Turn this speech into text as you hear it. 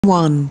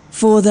1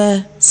 for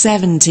the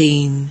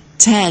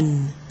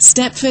 17:10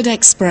 Stepford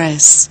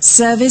Express,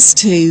 service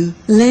to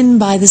Lynn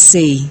by the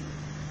Sea,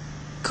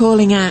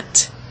 calling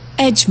at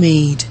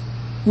Edgemead,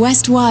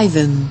 West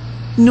Wyvern,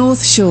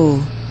 North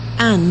Shore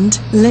and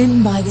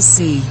Lynn by the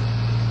Sea.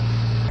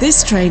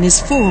 This train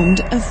is formed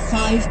of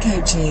 5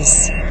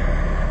 coaches.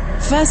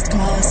 First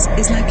class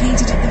is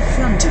located at the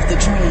front of the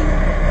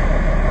train.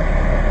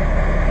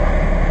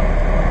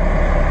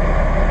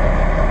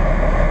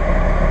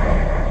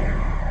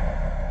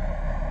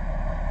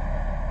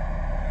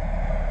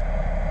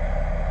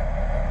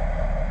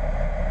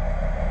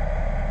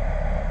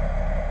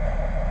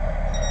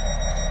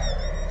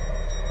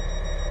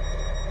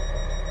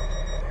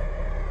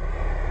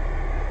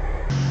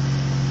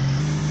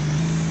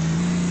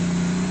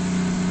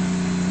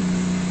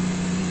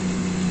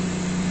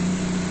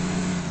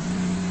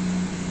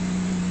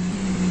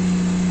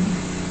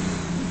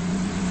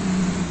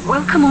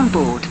 Welcome on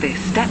board this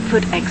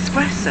Stepford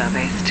Express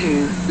service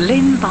to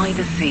Lynn by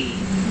the Sea.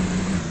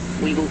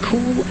 We will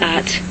call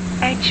at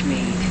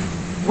Edgemead,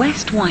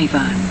 West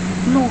Wyvern,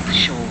 North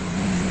Shore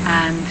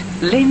and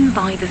Lynn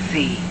by the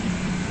Sea.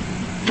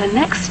 The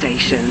next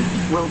station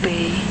will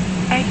be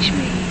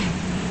Edgemead.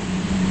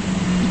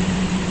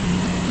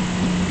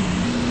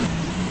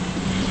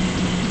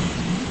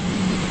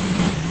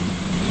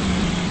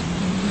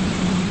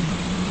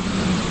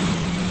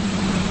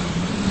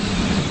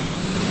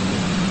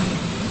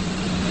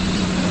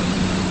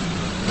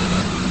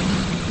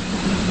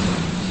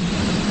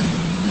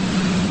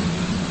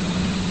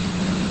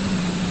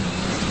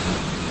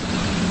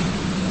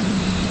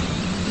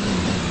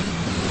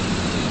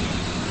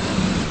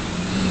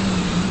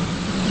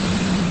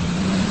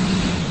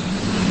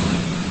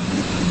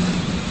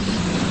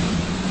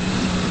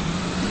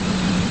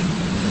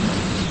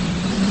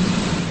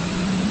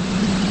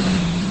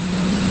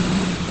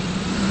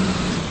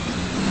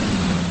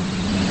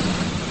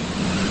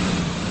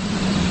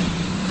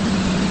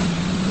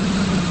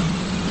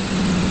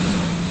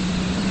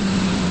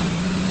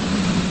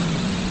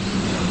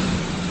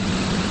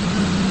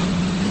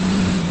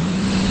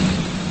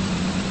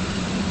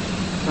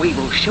 We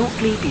will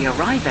shortly be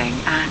arriving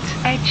at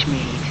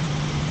Edgemead.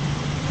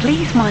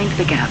 Please mind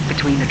the gap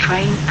between the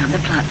train and the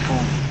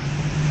platform.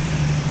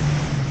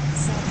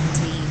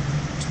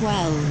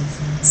 17:12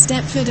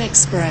 Stepford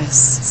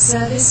Express,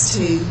 service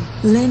to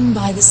Lynn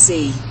by the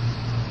Sea,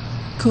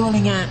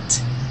 calling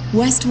at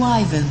West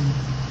Wyvern,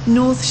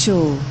 North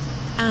Shore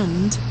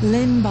and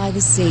Lynn by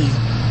the Sea.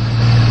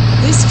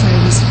 This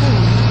train is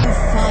formed of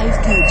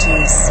 5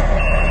 coaches.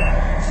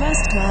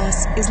 First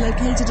class is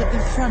located at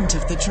the front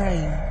of the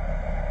train.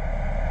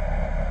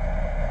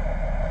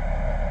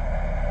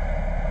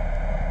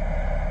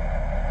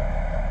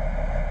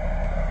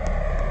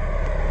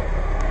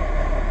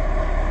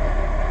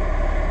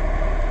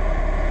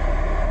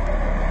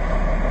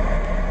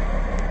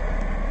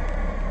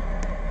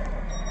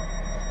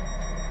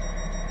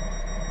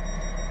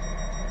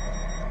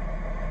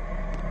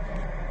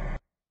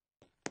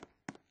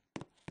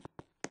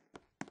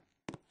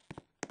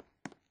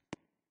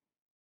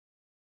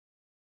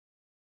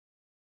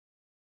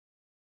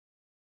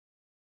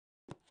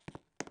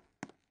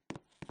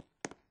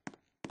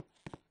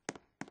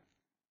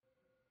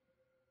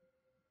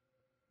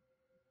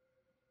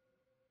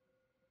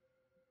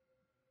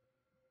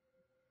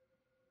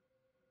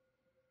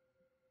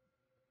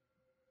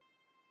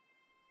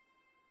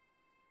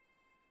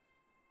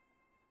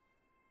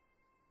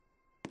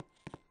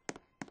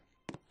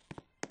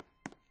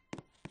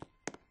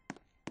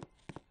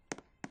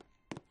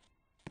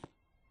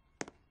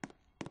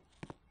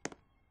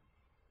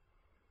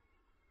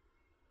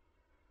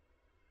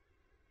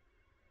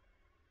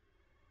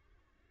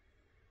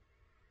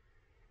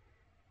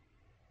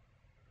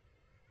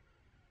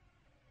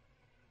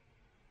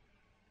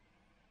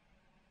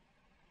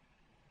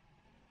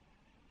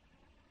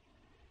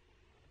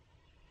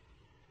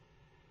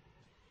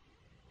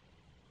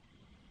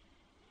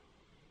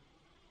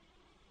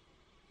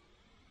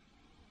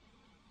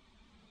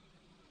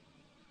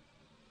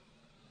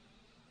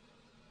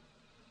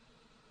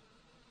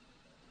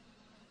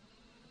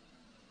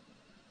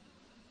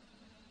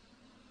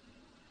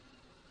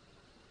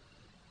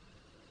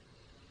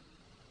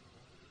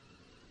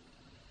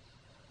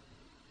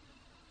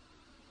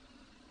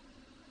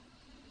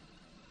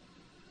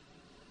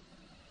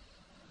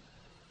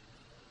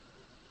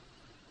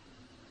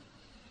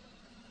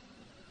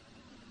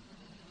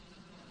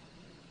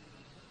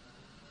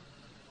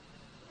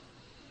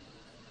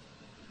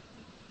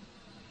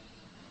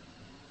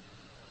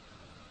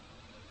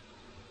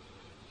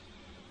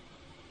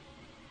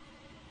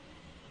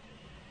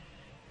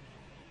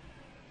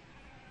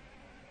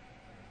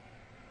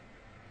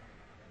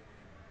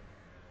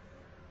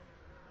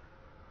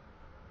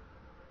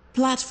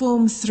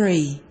 Platform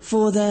 3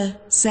 for the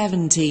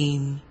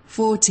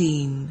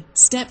 17:14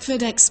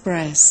 Stepford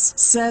Express,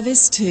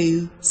 service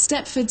to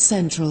Stepford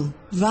Central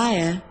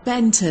via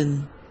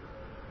Benton,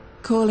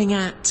 calling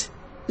at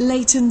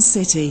Leighton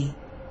City,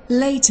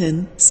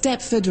 Leighton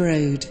Stepford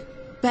Road,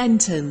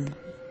 Benton,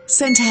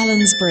 St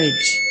Helens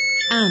Bridge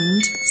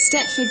and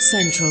Stepford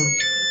Central.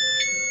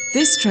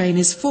 This train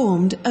is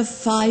formed of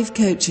 5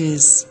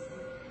 coaches.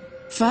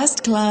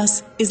 First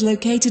class is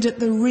located at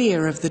the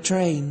rear of the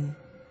train.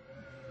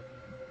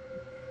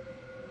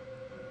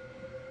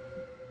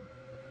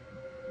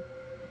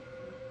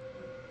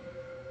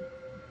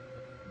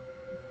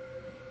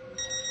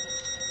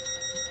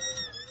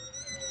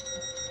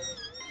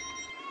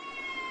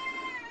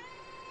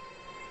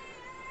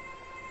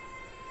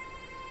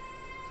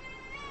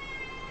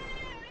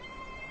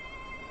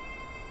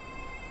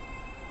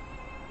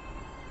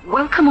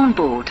 Welcome on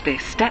board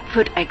this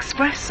Stepford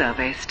Express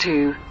service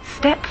to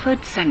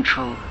Stepford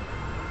Central.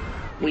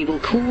 We will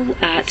call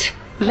at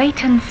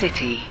Leighton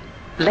City,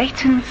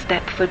 Leighton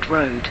Stepford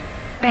Road,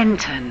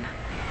 Benton,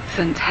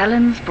 St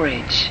Helens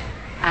Bridge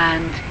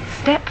and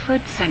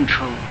Stepford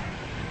Central.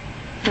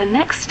 The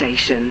next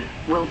station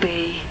will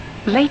be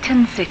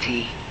Leighton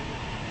City.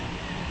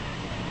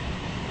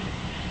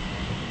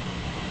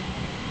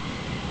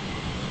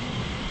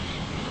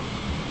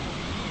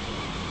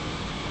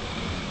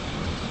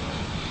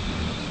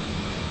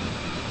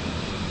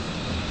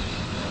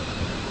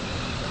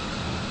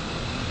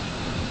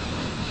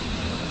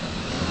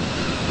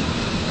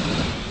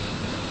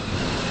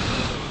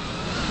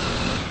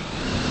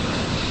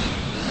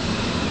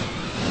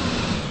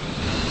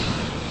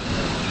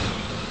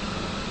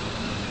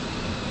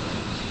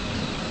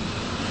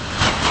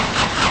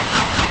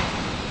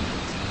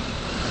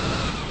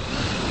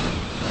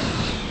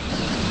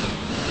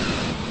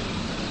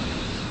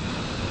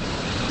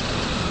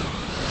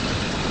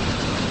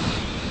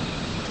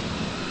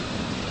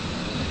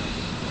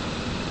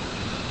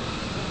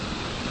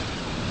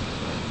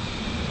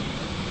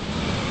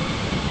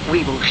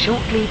 We will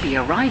shortly be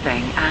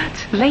arriving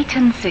at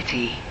Leighton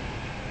City.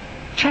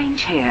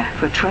 Change here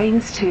for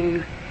trains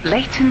to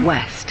Leighton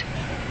West.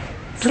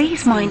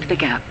 Please mind the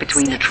gap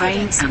between the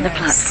train and the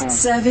platform.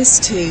 Service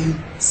to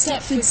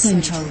Stepford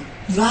Central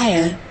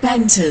via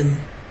Benton.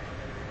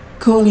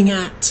 Calling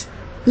at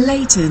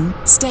Leighton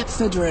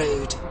Stepford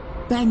Road,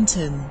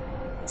 Benton,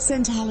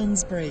 St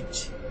Helens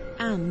Bridge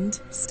and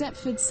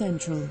Stepford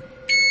Central.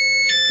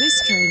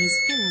 This train is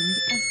formed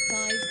of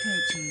 5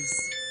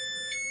 coaches.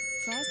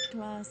 First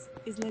class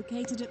is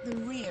located at the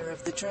rear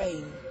of the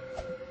train.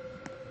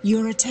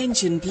 Your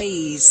attention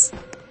please.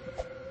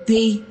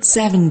 The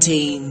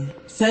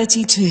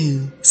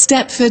 1732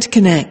 Stepford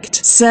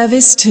Connect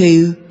service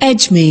to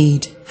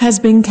Edgemead has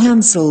been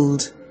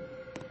cancelled.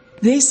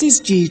 This is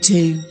due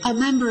to a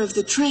member of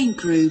the train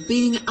crew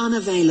being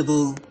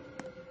unavailable.